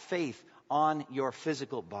impact of faith on your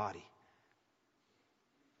physical body.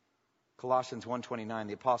 Colossians 1:29,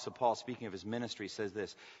 the Apostle Paul, speaking of his ministry, says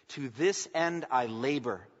this, to this end I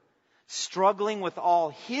labor, struggling with all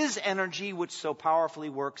his energy which so powerfully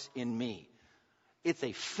works in me. It's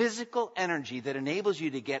a physical energy that enables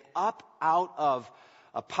you to get up out of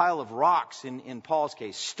a pile of rocks, in Paul's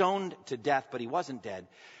case, stoned to death, but he wasn't dead,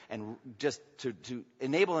 and just to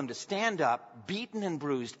enable him to stand up, beaten and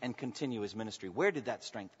bruised, and continue his ministry. Where did that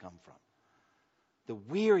strength come from? The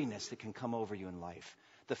weariness that can come over you in life,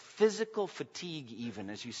 the physical fatigue even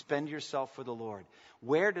as you spend yourself for the Lord.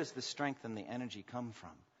 Where does the strength and the energy come from?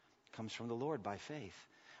 It comes from the Lord by faith.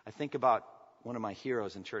 I think about one of my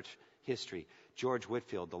heroes in church history, George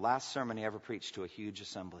Whitefield, the last sermon he ever preached to a huge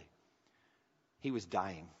assembly. He was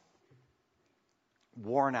dying,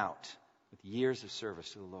 worn out with years of service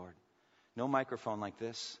to the Lord. No microphone like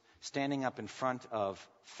this, standing up in front of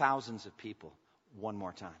thousands of people one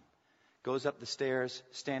more time. Goes up the stairs,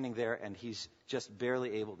 standing there, and he's just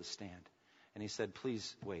barely able to stand. And he said,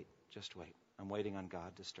 please wait, just wait. I'm waiting on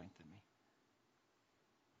God to strengthen me.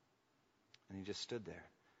 And he just stood there.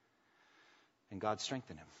 And God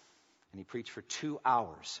strengthened him. And he preached for 2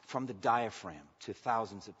 hours from the diaphragm to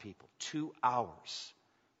thousands of people. 2 hours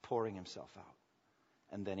pouring himself out.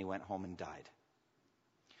 And then he went home and died.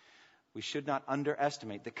 We should not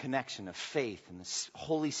underestimate the connection of faith and the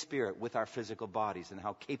Holy Spirit with our physical bodies and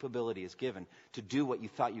how capability is given to do what you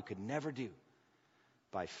thought you could never do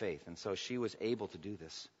by faith. And so she was able to do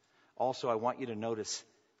this. Also, I want you to notice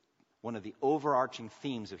one of the overarching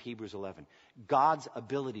themes of Hebrews 11, God's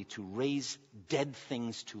ability to raise dead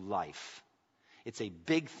things to life. It's a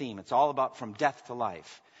big theme. It's all about from death to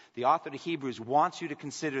life. The author of Hebrews wants you to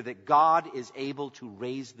consider that God is able to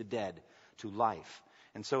raise the dead to life.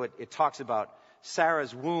 And so it talks about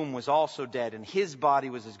Sarah's womb was also dead, and his body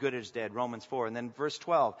was as good as dead, Romans 4. And then verse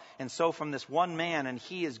 12, and so from this one man, and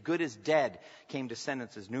he as good as dead, came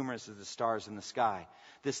descendants as numerous as the stars in the sky.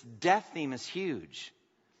 This death theme is huge.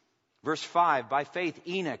 Verse 5, by faith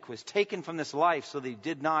Enoch was taken from this life so that he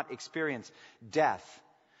did not experience death.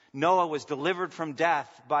 Noah was delivered from death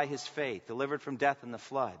by his faith, delivered from death in the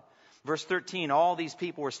flood. Verse 13, all these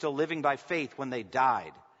people were still living by faith when they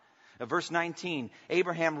died. Verse 19,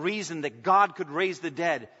 Abraham reasoned that God could raise the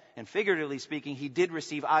dead. And figuratively speaking, he did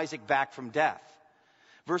receive Isaac back from death.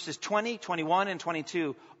 Verses 20, 21, and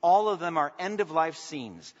 22, all of them are end-of-life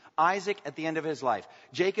scenes. Isaac at the end of his life.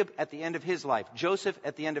 Jacob at the end of his life. Joseph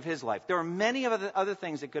at the end of his life. There are many other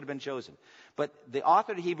things that could have been chosen. But the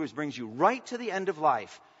author of Hebrews brings you right to the end of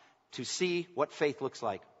life to see what faith looks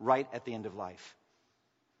like right at the end of life.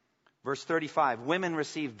 Verse 35, women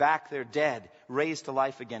received back their dead, raised to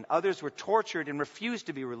life again. Others were tortured and refused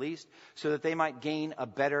to be released so that they might gain a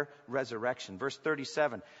better resurrection. Verse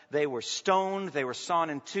 37, they were stoned, they were sawn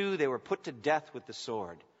in two, they were put to death with the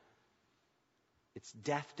sword. It's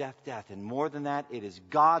death, death, death. And more than that, it is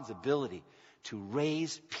God's ability to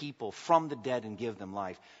raise people from the dead and give them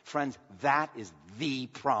life. Friends, that is the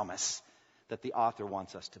promise that the author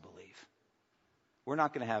wants us to believe. We're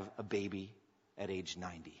not going to have a baby at age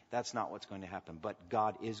 90. That's not what's going to happen. But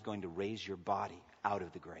God is going to raise your body out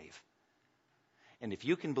of the grave. And if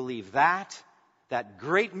you can believe that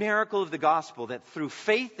great miracle of the gospel, that through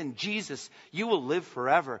faith in Jesus, you will live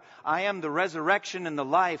forever. I am the resurrection and the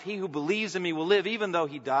life. He who believes in me will live even though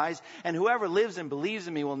he dies. And whoever lives and believes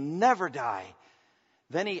in me will never die.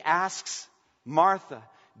 Then he asks Martha,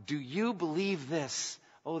 do you believe this?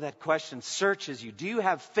 Oh, that question searches you. Do you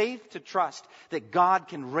have faith to trust that God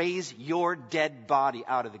can raise your dead body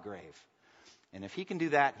out of the grave? And if he can do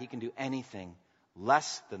that, he can do anything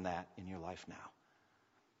less than that in your life now.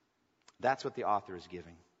 That's what the author is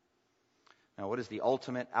giving. Now, what is the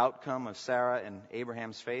ultimate outcome of Sarah and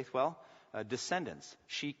Abraham's faith? Well, descendants.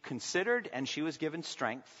 She considered and she was given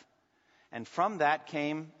strength. And from that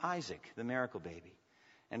came Isaac, the miracle baby.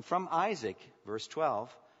 And from Isaac, verse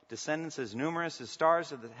 12, descendants as numerous as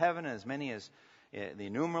stars of the heaven, as many as the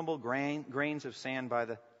innumerable grains of sand by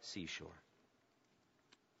the seashore.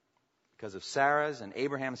 Because of Sarah's and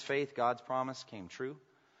Abraham's faith, God's promise came true.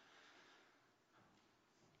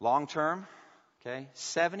 Long term,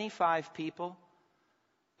 75 people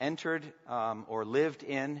entered or lived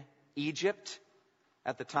in Egypt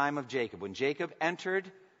at the time of Jacob. When Jacob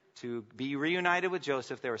entered to be reunited with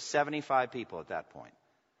Joseph, there were 75 people at that point.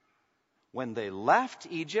 When they left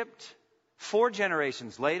Egypt, 4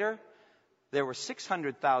 generations later, there were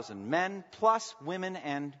 600,000 men plus women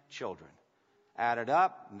and children. Added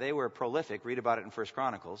up, they were prolific. Read about it in 1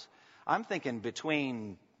 Chronicles. I'm thinking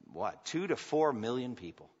between, 2 to 4 million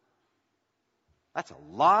people. That's a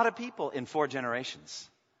lot of people in 4 generations.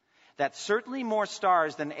 That's certainly more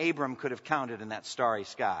stars than Abram could have counted in that starry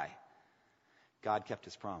sky. God kept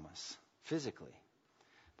his promise, physically.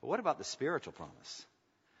 But what about the spiritual promise?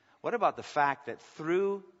 What about the fact that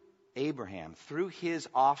through Abraham, through his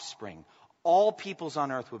offspring, all peoples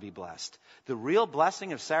on earth will be blessed? The real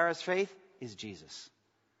blessing of Sarah's faith is Jesus.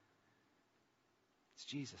 It's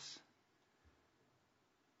Jesus.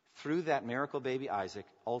 Through that miracle baby Isaac,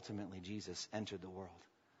 ultimately Jesus entered the world.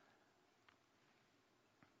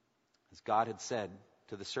 As God had said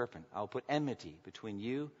to the serpent, I'll put enmity between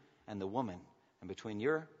you and the woman, and between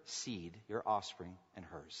your seed, your offspring, and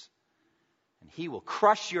hers. And he will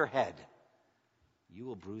crush your head. You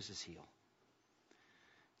will bruise his heel.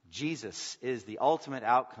 Jesus is the ultimate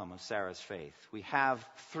outcome of Sarah's faith. We have,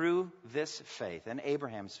 through this faith and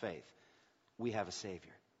Abraham's faith, we have a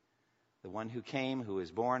Savior. The one who came, who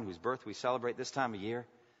was born, whose birth we celebrate this time of year,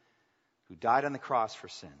 who died on the cross for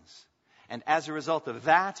sins. And as a result of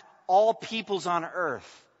that, all peoples on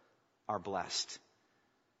earth are blessed.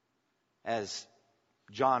 As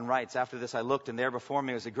John writes, after this I looked, and there before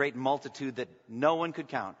me was a great multitude that no one could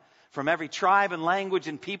count, from every tribe and language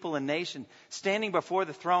and people and nation, standing before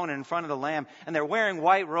the throne and in front of the Lamb. And they're wearing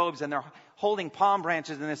white robes, and they're holding palm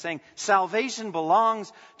branches, and they're saying, salvation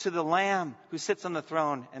belongs to the Lamb who sits on the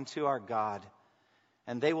throne and to our God.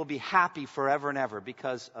 And they will be happy forever and ever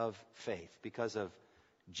because of faith, because of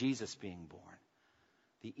Jesus being born.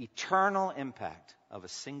 The eternal impact of a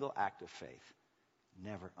single act of faith.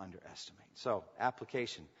 Never underestimate. So,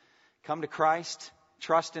 application. Come to Christ,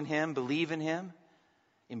 trust in him, believe in him,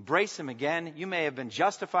 embrace him again. You may have been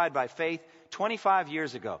justified by faith 25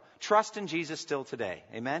 years ago. Trust in Jesus still today.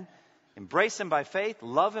 Amen? Embrace him by faith,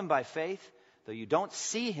 love him by faith. Though you don't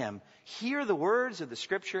see him, hear the words of the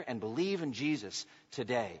Scripture and believe in Jesus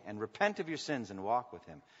today. And repent of your sins and walk with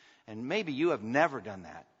him. And maybe you have never done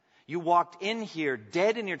that. You walked in here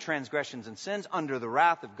dead in your transgressions and sins under the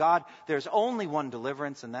wrath of God. There's only one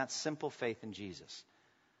deliverance, and that's simple faith in Jesus.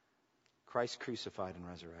 Christ crucified and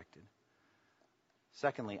resurrected.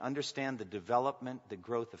 Secondly, understand the development, the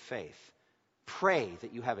growth of faith. Pray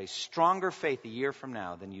that you have a stronger faith a year from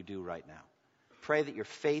now than you do right now. Pray that your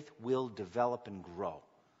faith will develop and grow.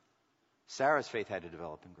 Sarah's faith had to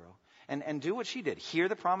develop and grow. And do what she did. Hear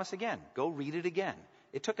the promise again. Go read it again.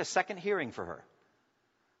 It took a second hearing for her.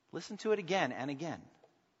 Listen to it again and again.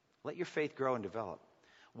 Let your faith grow and develop.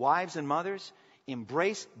 Wives and mothers,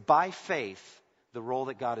 embrace by faith the role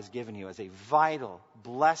that God has given you as a vital,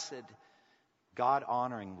 blessed,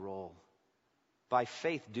 God-honoring role. By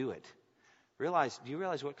faith, do it. Do you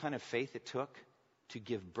realize what kind of faith it took to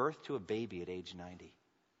give birth to a baby at age 90?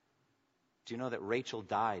 Do you know that Rachel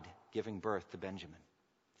died giving birth to Benjamin?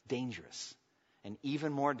 Dangerous. And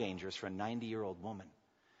even more dangerous for a 90-year-old woman.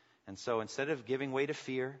 And so instead of giving way to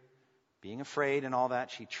fear, being afraid and all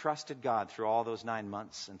that, she trusted God through all those 9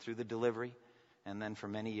 months and through the delivery, and then for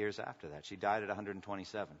many years after that. She died at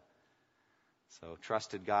 127. So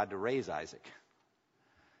trusted God to raise Isaac.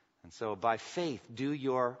 And so by faith, do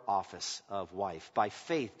your office of wife. By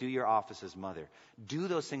faith, do your office as mother. Do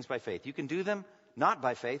those things by faith. You can do them not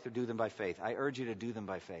by faith or do them by faith. I urge you to do them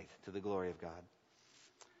by faith to the glory of God.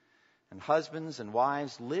 And husbands and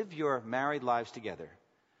wives, live your married lives together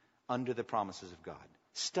under the promises of God.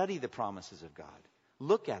 Study the promises of God.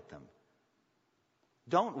 Look at them.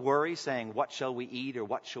 Don't worry saying, what shall we eat or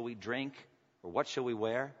what shall we drink or what shall we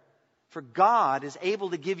wear? For God is able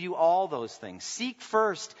to give you all those things. Seek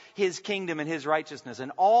first His kingdom and His righteousness,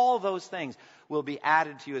 and all those things will be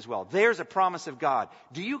added to you as well. There's a promise of God.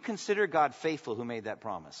 Do you consider God faithful who made that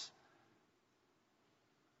promise?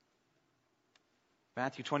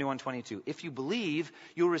 Matthew 21:22. If you believe,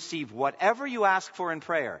 you'll receive whatever you ask for in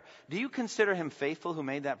prayer. Do you consider Him faithful who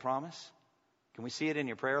made that promise? Can we see it in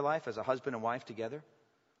your prayer life as a husband and wife together?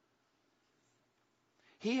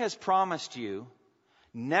 He has promised you,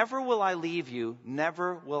 never will I leave you,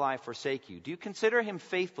 never will I forsake you. Do you consider Him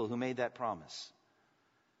faithful who made that promise?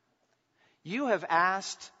 You have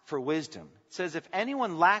asked for wisdom. It says if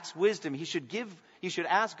anyone lacks wisdom, he should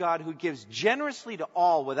ask God, who gives generously to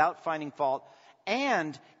all without finding fault,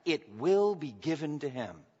 and it will be given to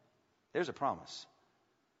him. There's a promise.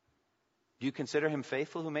 Do you consider Him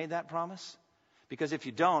faithful who made that promise? Because if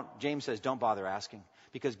you don't, James says, don't bother asking.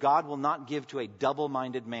 Because God will not give to a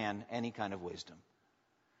double-minded man any kind of wisdom.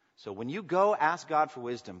 So when you go ask God for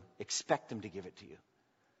wisdom, expect Him to give it to you.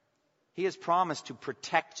 He has promised to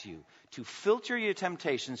protect you, to filter your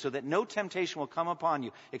temptation so that no temptation will come upon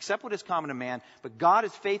you except what is common to man. But God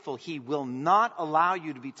is faithful. He will not allow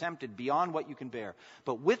you to be tempted beyond what you can bear.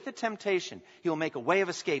 But with the temptation, He will make a way of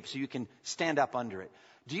escape so you can stand up under it.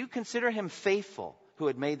 Do you consider Him faithful who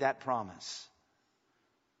had made that promise?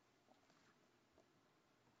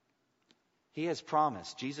 He has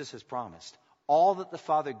promised, Jesus has promised, all that the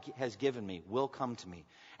Father has given me will come to me.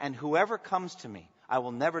 And whoever comes to me, I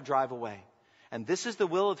will never drive away. And this is the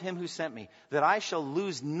will of Him who sent me, that I shall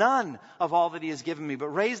lose none of all that He has given me, but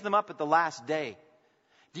raise them up at the last day.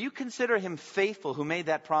 Do you consider Him faithful who made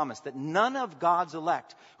that promise, that none of God's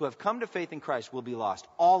elect who have come to faith in Christ will be lost,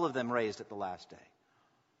 all of them raised at the last day?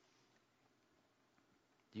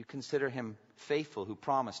 Do you consider Him faithful who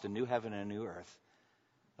promised a new heaven and a new earth,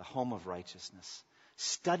 the home of righteousness?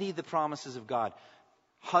 Study the promises of God.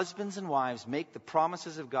 Husbands and wives, make the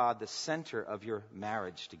promises of God the center of your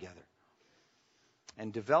marriage together.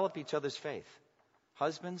 And develop each other's faith.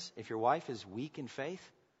 Husbands, if your wife is weak in faith,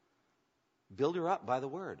 build her up by the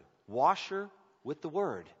Word. Wash her with the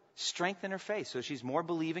Word. Strengthen her faith so she's more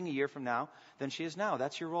believing a year from now than she is now.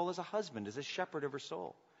 That's your role as a husband, as a shepherd of her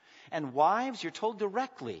soul. And wives, you're told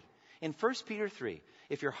directly in 1 Peter 3,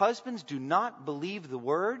 if your husbands do not believe the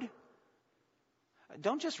Word,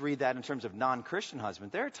 don't just read that in terms of non-Christian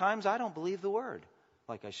husband. There are times I don't believe the Word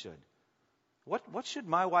like I should. What should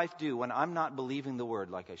my wife do when I'm not believing the Word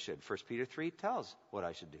like I should? 1 Peter 3 tells what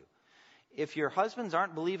I should do. If your husbands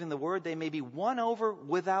aren't believing the Word, they may be won over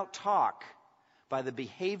without talk by the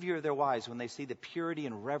behavior of their wives when they see the purity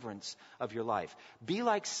and reverence of your life. Be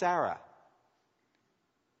like Sarah,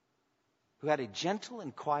 who had a gentle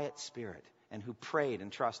and quiet spirit and who prayed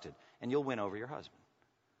and trusted, and you'll win over your husband.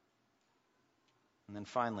 And then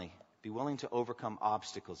finally, be willing to overcome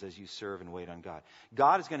obstacles as you serve and wait on God.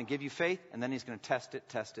 God is going to give you faith, and then He's going to test it.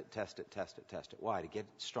 Why? To get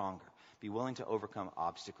stronger. Be willing to overcome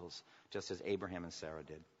obstacles, just as Abraham and Sarah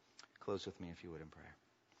did. Close with me, if you would, in prayer.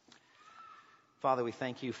 Father, we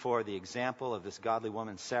thank You for the example of this godly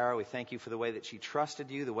woman, Sarah. We thank You for the way that she trusted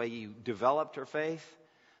You, the way You developed her faith.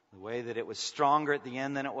 The way that it was stronger at the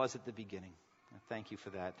end than it was at the beginning. I thank you for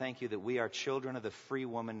that. Thank you that we are children of the free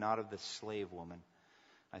woman, not of the slave woman.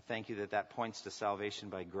 I thank you that that points to salvation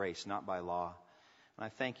by grace, not by law. And I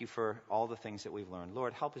thank you for all the things that we've learned.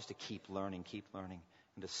 Lord, help us to keep learning,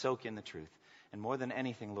 and to soak in the truth. And more than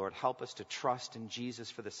anything, Lord, help us to trust in Jesus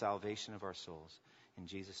for the salvation of our souls. In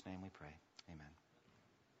Jesus' name we pray. Amen.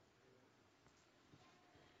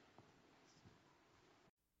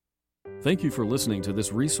 Thank you for listening to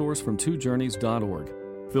this resource from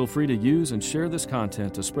twojourneys.org. Feel free to use and share this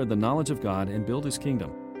content to spread the knowledge of God and build His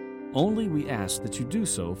kingdom. Only we ask that you do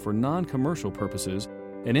so for non-commercial purposes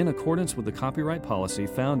and in accordance with the copyright policy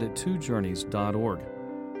found at twojourneys.org.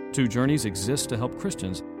 Two Journeys exists to help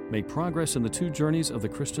Christians make progress in the two journeys of the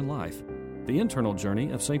Christian life, the internal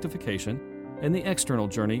journey of sanctification and the external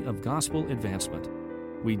journey of gospel advancement.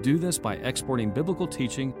 We do this by exporting biblical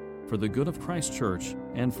teaching for the good of Christ's church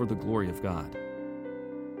and for the glory of God.